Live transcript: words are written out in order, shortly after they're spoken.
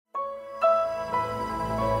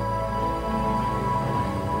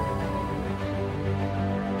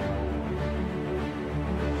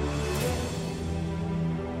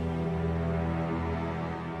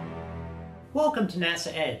Welcome to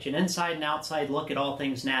NASA Edge, an inside and outside look at all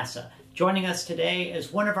things NASA. Joining us today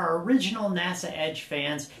is one of our original NASA Edge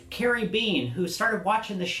fans, Carrie Bean, who started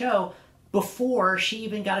watching the show before she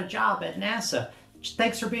even got a job at NASA.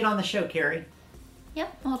 Thanks for being on the show, Carrie.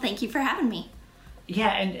 Yep, well, thank you for having me.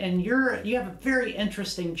 Yeah, and you have a very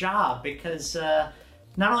interesting job because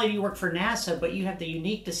not only do you work for NASA, but you have the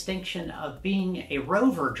unique distinction of being a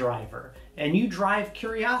rover driver, and you drive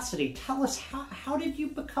Curiosity. Tell us, how did you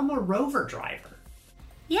become a rover driver?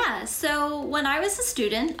 Yeah, so when I was a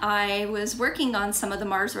student, I was working on some of the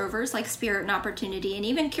Mars rovers like Spirit and Opportunity and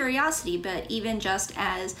even Curiosity, but even just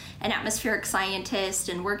as an atmospheric scientist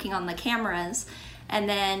and working on the cameras. And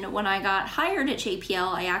then when I got hired at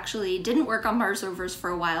JPL, I actually didn't work on Mars rovers for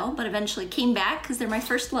a while, but eventually came back because they're my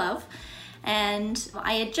first love. And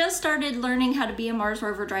I had just started learning how to be a Mars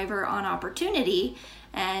rover driver on Opportunity.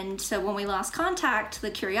 And so when we lost contact,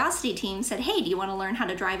 the Curiosity team said, hey, do you want to learn how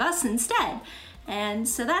to drive us instead? And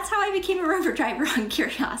so that's how I became a rover driver on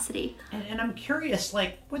Curiosity. And I'm curious,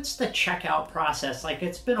 like, what's the checkout process? Like,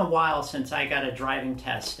 it's been a while since I got a driving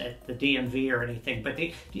test at the DMV or anything, but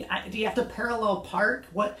do you have to parallel park?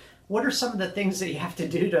 What are some of the things that you have to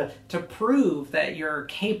do to prove that you're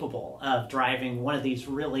capable of driving one of these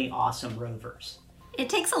really awesome rovers? It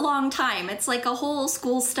takes a long time. It's like a whole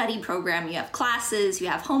school study program. You have classes, you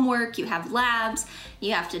have homework, you have labs,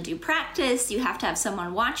 you have to do practice, you have to have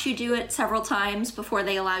someone watch you do it several times before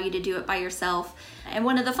they allow you to do it by yourself. And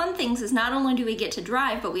one of the fun things is not only do we get to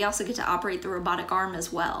drive, but we also get to operate the robotic arm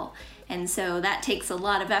as well. And so that takes a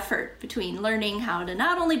lot of effort between learning how to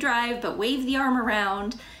not only drive, but wave the arm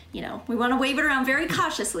around. You know, we want to wave it around very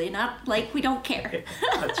cautiously, not like we don't care.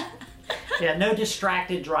 Yeah, no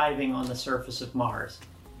distracted driving on the surface of Mars.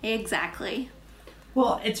 Exactly.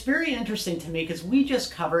 Well, it's very interesting to me because we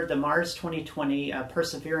just covered the Mars 2020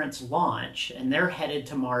 Perseverance launch, and they're headed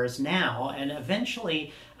to Mars now. And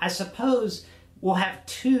eventually, I suppose, we'll have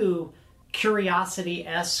two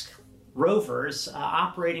Curiosity-esque rovers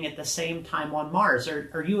operating at the same time on Mars.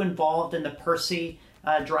 Are you involved in the Percy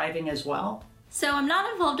driving as well? So I'm not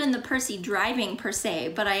involved in the Percy driving per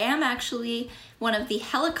se, but I am actually one of the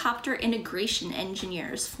helicopter integration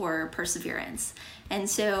engineers for Perseverance. And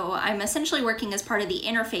so I'm essentially working as part of the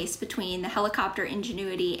interface between the helicopter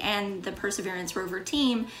Ingenuity and the Perseverance rover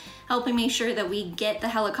team, helping make sure that we get the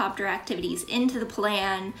helicopter activities into the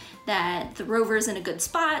plan, that the rover's in a good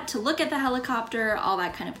spot to look at the helicopter, all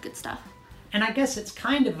that kind of good stuff. And I guess it's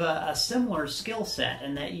kind of a similar skill set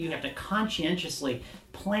in that you have to conscientiously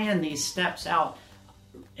plan these steps out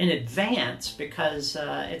in advance because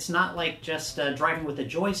it's not like just driving with a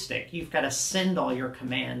joystick. You've got to send all your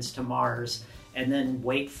commands to Mars and then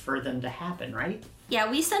wait for them to happen, right?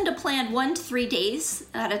 Yeah, we send a plan 1 to 3 days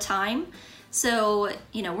at a time. So,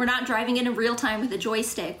 you know, we're not driving in real time with a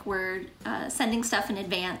joystick. We're sending stuff in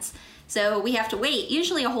advance. So we have to wait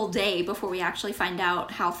usually a whole day before we actually find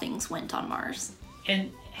out how things went on Mars.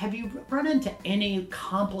 And have you run into any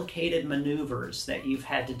complicated maneuvers that you've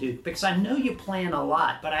had to do? Because I know you plan a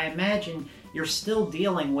lot, but I imagine you're still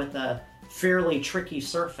dealing with a fairly tricky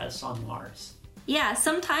surface on Mars. Yeah,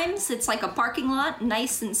 sometimes it's like a parking lot,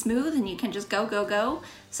 nice and smooth, and you can just go, go, go.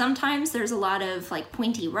 Sometimes there's a lot of like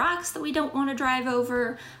pointy rocks that we don't want to drive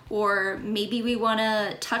over, or maybe we want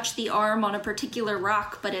to touch the arm on a particular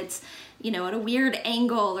rock, but it's, you know, at a weird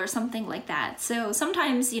angle or something like that. So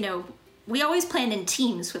sometimes, you know, we always plan in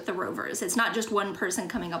teams with the rovers. It's not just one person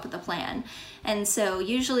coming up with a plan. And so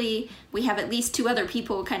usually we have at least 2 other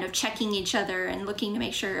people kind of checking each other and looking to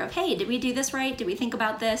make sure of, hey, did we do this right? Did we think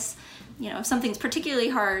about this? You know, if something's particularly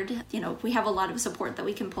hard, you know, we have a lot of support that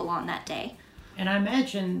we can pull on that day. And I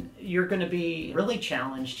imagine you're going to be really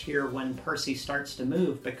challenged here when Percy starts to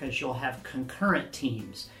move because you'll have concurrent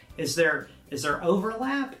teams. Is there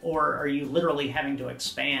overlap, or are you literally having to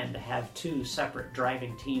expand to have 2 separate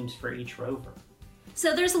driving teams for each rover?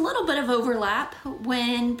 So there's a little bit of overlap.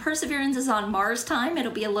 When Perseverance is on Mars time,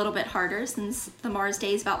 it'll be a little bit harder since the Mars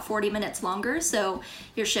day is about 40 minutes longer. So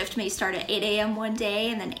your shift may start at 8 a.m. one day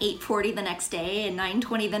and then 8:40 the next day and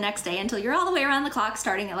 9:20 the next day until you're all the way around the clock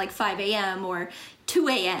starting at like 5 a.m. or 2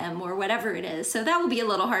 a.m. or whatever it is. So that will be a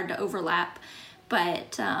little hard to overlap.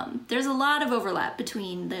 But there's a lot of overlap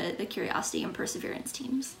between the Curiosity and Perseverance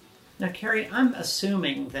teams. Now, Carrie, I'm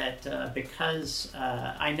assuming that because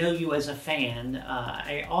I know you as a fan,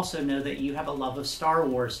 I also know that you have a love of Star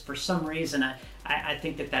Wars. For some reason, I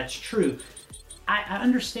think that that's true. I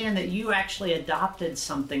understand that you actually adopted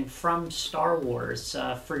something from Star Wars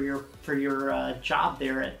for your job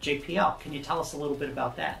there at JPL. Can you tell us a little bit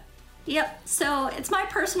about that? Yep, so it's my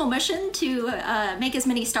personal mission to make as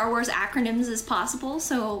many Star Wars acronyms as possible.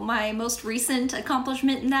 So my most recent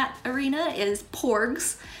accomplishment in that arena is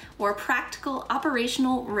PORGs, or Practical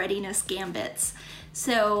Operational Readiness Gambits.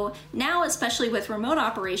 So now, especially with remote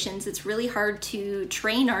operations, it's really hard to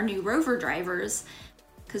train our new rover drivers,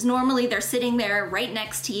 because normally they're sitting there right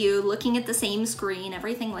next to you, looking at the same screen,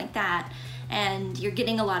 everything like that, and you're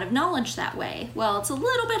getting a lot of knowledge that way. Well, it's a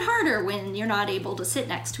little bit harder when you're not able to sit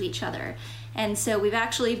next to each other. And so we've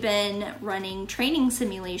actually been running training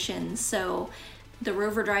simulations. So the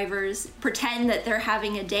rover drivers pretend that they're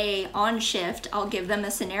having a day on shift. I'll give them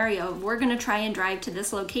a scenario of, we're gonna try and drive to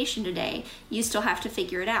this location today. You still have to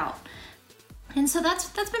figure it out. And so that's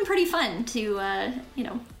been pretty fun to,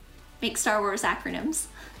 make Star Wars acronyms.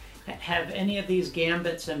 Have any of these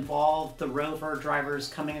gambits involved the rover drivers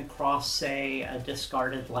coming across, say, a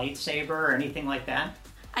discarded lightsaber or anything like that?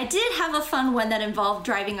 I did have a fun one that involved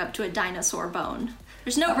driving up to a dinosaur bone.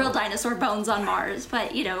 There's no real dinosaur bones on Mars,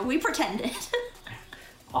 but, we pretended.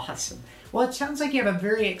 Awesome. Well, it sounds like you have a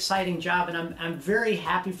very exciting job, and I'm very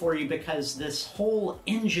happy for you, because this whole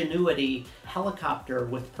Ingenuity helicopter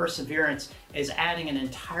with Perseverance is adding an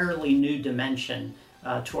entirely new dimension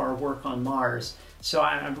to our work on Mars. So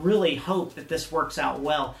I really hope that this works out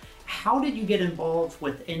well. How did you get involved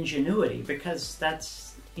with Ingenuity? Because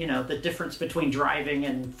that's, the difference between driving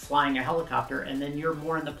and flying a helicopter, and then you're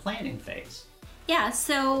more in the planning phase. Yeah,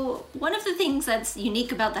 so one of the things that's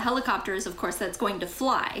unique about the helicopter is, of course, that it's going to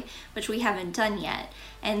fly, which we haven't done yet.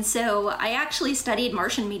 And so I actually studied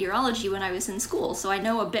Martian meteorology when I was in school, so I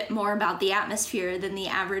know a bit more about the atmosphere than the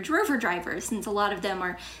average rover driver, since a lot of them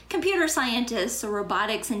are computer scientists or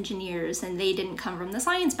robotics engineers, and they didn't come from the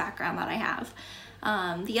science background that I have.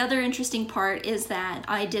 The other interesting part is that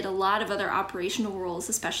I did a lot of other operational roles,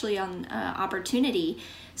 especially on Opportunity.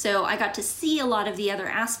 So I got to see a lot of the other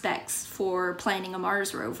aspects for planning a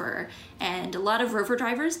Mars rover, and a lot of rover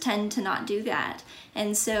drivers tend to not do that.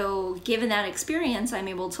 And so given that experience, I'm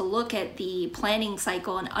able to look at the planning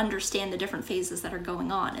cycle and understand the different phases that are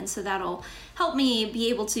going on. And so that'll help me be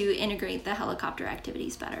able to integrate the helicopter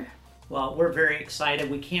activities better. Well, we're very excited.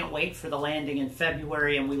 We can't wait for the landing in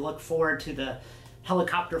February, and we look forward to the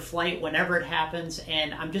helicopter flight whenever it happens.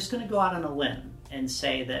 And I'm just going to go out on a limb and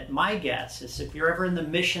say that my guess is, if you're ever in the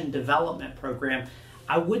mission development program,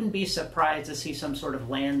 I wouldn't be surprised to see some sort of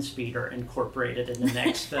land speeder incorporated in the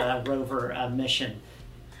next rover mission.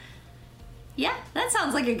 Yeah, that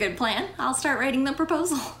sounds like a good plan. I'll start writing the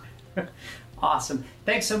proposal. Awesome.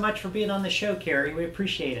 Thanks so much for being on the show, Carrie. We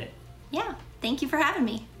appreciate it. Yeah, thank you for having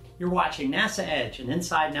me. You're watching NASA Edge, an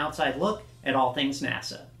inside and outside look at all things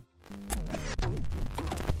NASA.